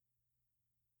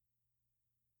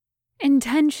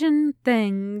Intention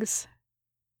Things,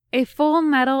 a Full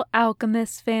Metal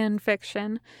Alchemist fan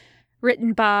fiction,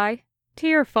 written by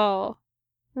Tearfall,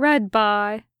 read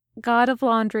by God of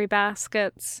Laundry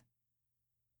Baskets.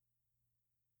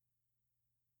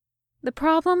 The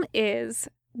problem is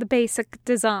the basic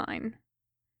design.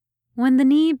 When the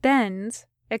knee bends,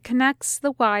 it connects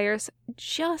the wires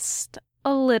just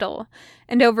a little,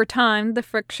 and over time the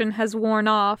friction has worn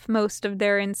off most of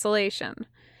their insulation.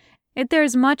 If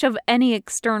there's much of any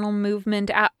external movement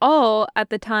at all at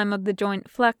the time of the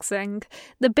joint flexing,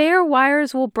 the bare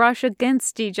wires will brush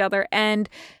against each other and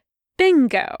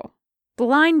bingo!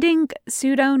 Blinding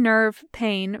pseudo-nerve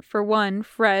pain for one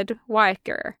Fred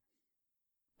Weicker.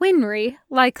 Winry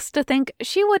likes to think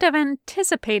she would have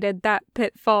anticipated that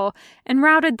pitfall and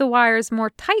routed the wires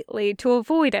more tightly to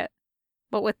avoid it.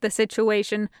 But with the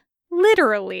situation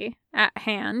literally at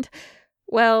hand,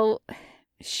 well,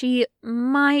 she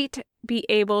might be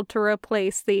able to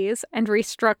replace these and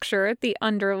restructure the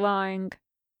underlying.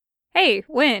 Hey,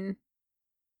 Win!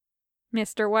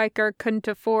 Mr. Weicker couldn't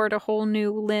afford a whole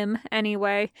new limb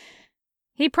anyway.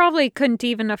 He probably couldn't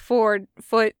even afford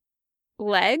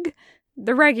leg,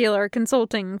 the regular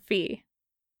consulting fee.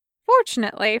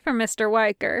 Fortunately for Mr.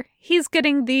 Weicker, he's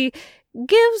getting the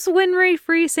gives Winry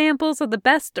free samples of the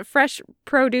best fresh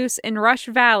produce in Rush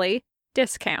Valley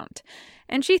discount,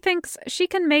 and she thinks she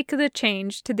can make the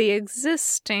change to the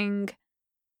existing.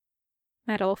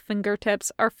 Metal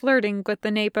fingertips are flirting with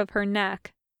the nape of her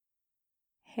neck.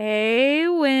 Hey,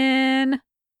 Win.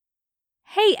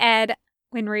 Hey, Ed,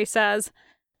 Winry says.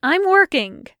 I'm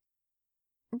working.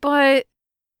 But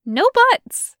no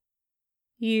buts.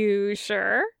 You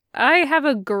sure? I have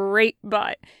a great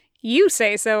butt. You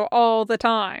say so all the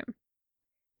time.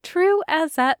 True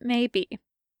as that may be,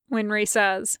 Winry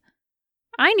says.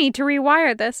 I need to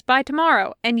rewire this by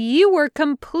tomorrow, and you were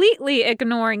completely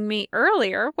ignoring me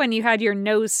earlier when you had your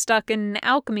nose stuck in an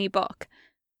alchemy book.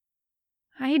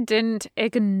 I didn't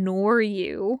ignore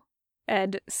you,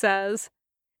 Ed says.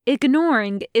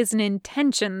 Ignoring is an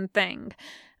intention thing.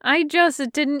 I just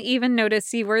didn't even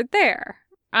notice you were there.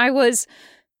 I was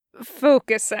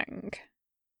focusing.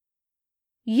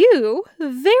 You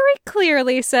very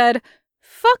clearly said,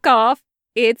 fuck off,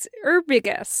 it's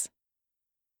Urbigus.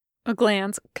 A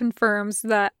glance confirms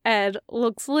that Ed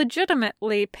looks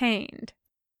legitimately pained.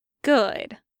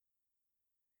 Good.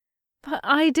 But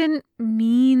I didn't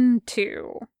mean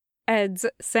to, Ed's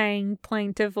saying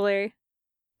plaintively.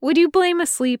 Would you blame a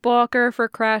sleepwalker for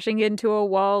crashing into a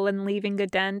wall and leaving a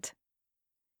dent?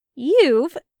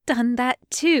 You've done that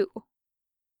too.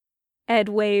 Ed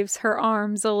waves her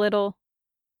arms a little.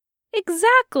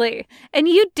 Exactly, and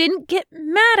you didn't get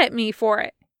mad at me for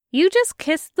it. You just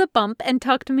kissed the bump and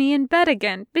tucked me in bed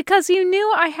again because you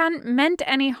knew I hadn't meant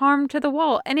any harm to the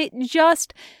wall, and it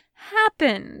just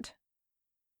happened.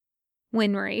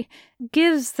 Winry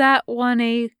gives that one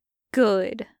a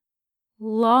good,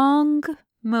 long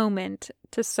moment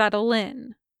to settle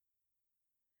in.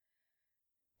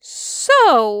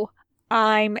 So,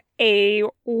 I'm a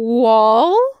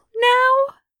wall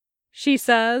now? She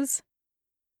says.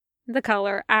 The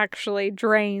color actually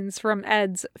drains from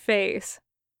Ed's face.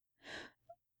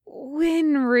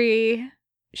 Winry,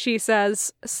 she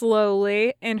says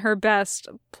slowly in her best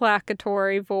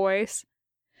placatory voice.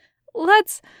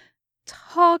 Let's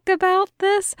talk about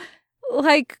this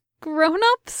like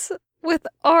grown-ups with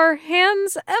our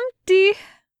hands empty.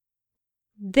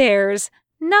 There's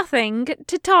nothing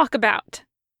to talk about,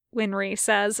 Winry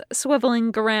says,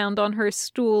 swiveling around on her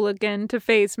stool again to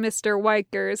face Mr.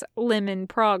 Weicker's limb in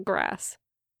progress.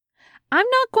 I'm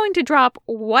not going to drop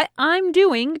what I'm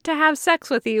doing to have sex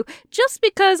with you just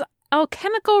because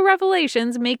alchemical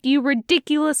revelations make you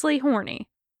ridiculously horny.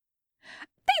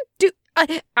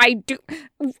 I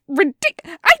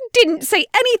didn't say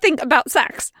anything about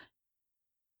sex.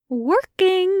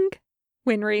 Working,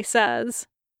 Winry says.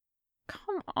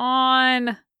 Come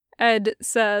on, Ed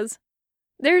says.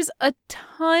 There's a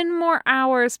ton more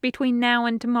hours between now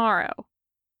and tomorrow.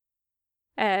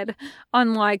 Ed,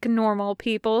 unlike normal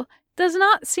people, does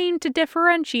not seem to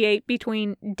differentiate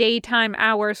between daytime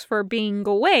hours for being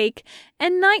awake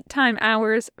and nighttime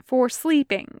hours for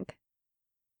sleeping.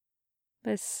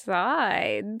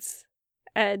 Besides,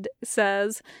 Ed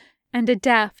says, and a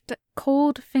deft,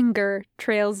 cold finger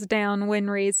trails down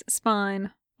Winry's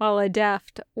spine while a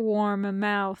deft, warm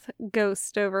mouth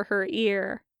ghosts over her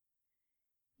ear.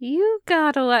 You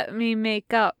gotta let me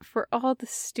make up for all the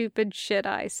stupid shit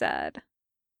I said.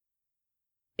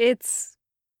 It's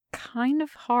kind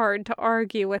of hard to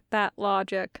argue with that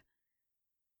logic.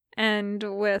 And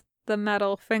with the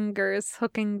metal fingers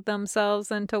hooking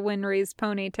themselves into Winry's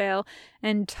ponytail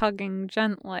and tugging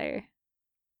gently.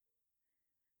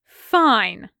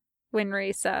 "Fine,"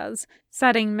 Winry says,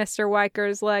 setting Mr.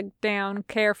 Weiker's leg down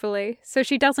carefully so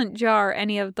she doesn't jar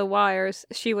any of the wires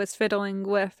she was fiddling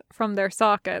with from their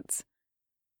sockets.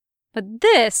 "But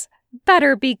this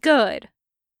better be good."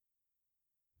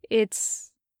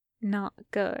 It's not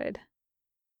good.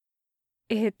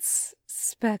 It's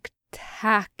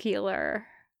spectacular.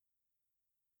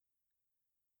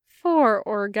 4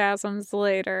 orgasms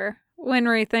later,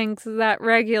 Winry thinks that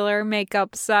regular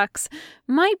make-up sex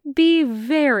might be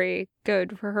very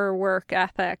good for her work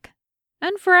ethic,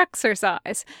 and for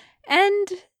exercise, and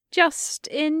just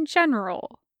in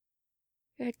general.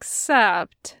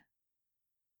 Except,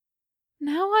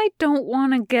 "Now I don't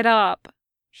want to get up,"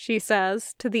 she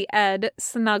says to the Ed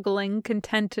snuggling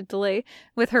contentedly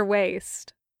with her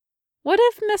waist. "What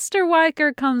if Mr.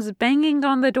 Weiker comes banging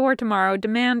on the door tomorrow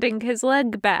demanding his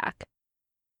leg back?"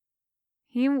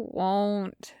 "He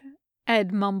won't,"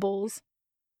 Ed mumbles.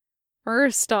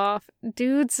 "First off,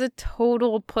 dude's a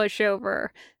total pushover.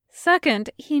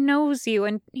 Second, he knows you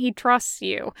and he trusts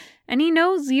you, and he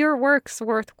knows your work's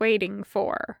worth waiting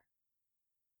for."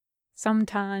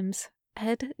 Sometimes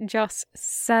Ed just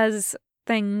says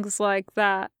things like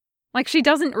that, like she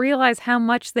doesn't realize how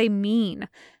much they mean,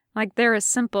 like they're a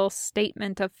simple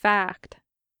statement of fact.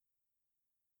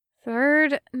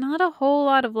 Third, not a whole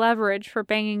lot of leverage for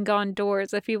banging on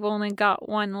doors if you've only got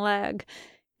one leg.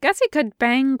 Guess he could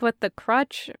bang with the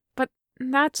crutch, but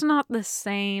that's not the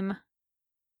same.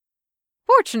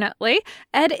 Fortunately,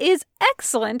 Ed is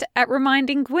excellent at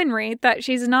reminding Winry that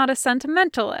she's not a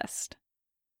sentimentalist.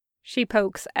 She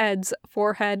pokes Ed's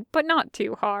forehead, but not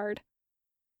too hard.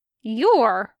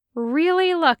 "You're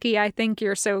really lucky I think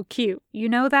you're so cute, you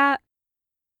know that?"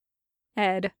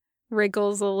 Ed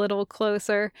wriggles a little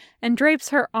closer and drapes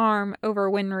her arm over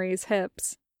Winry's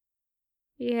hips.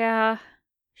 "Yeah,"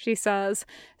 she says,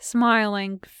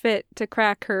 smiling fit to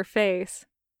crack her face.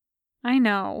 "I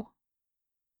know."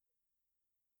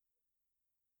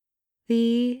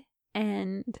 The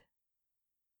end.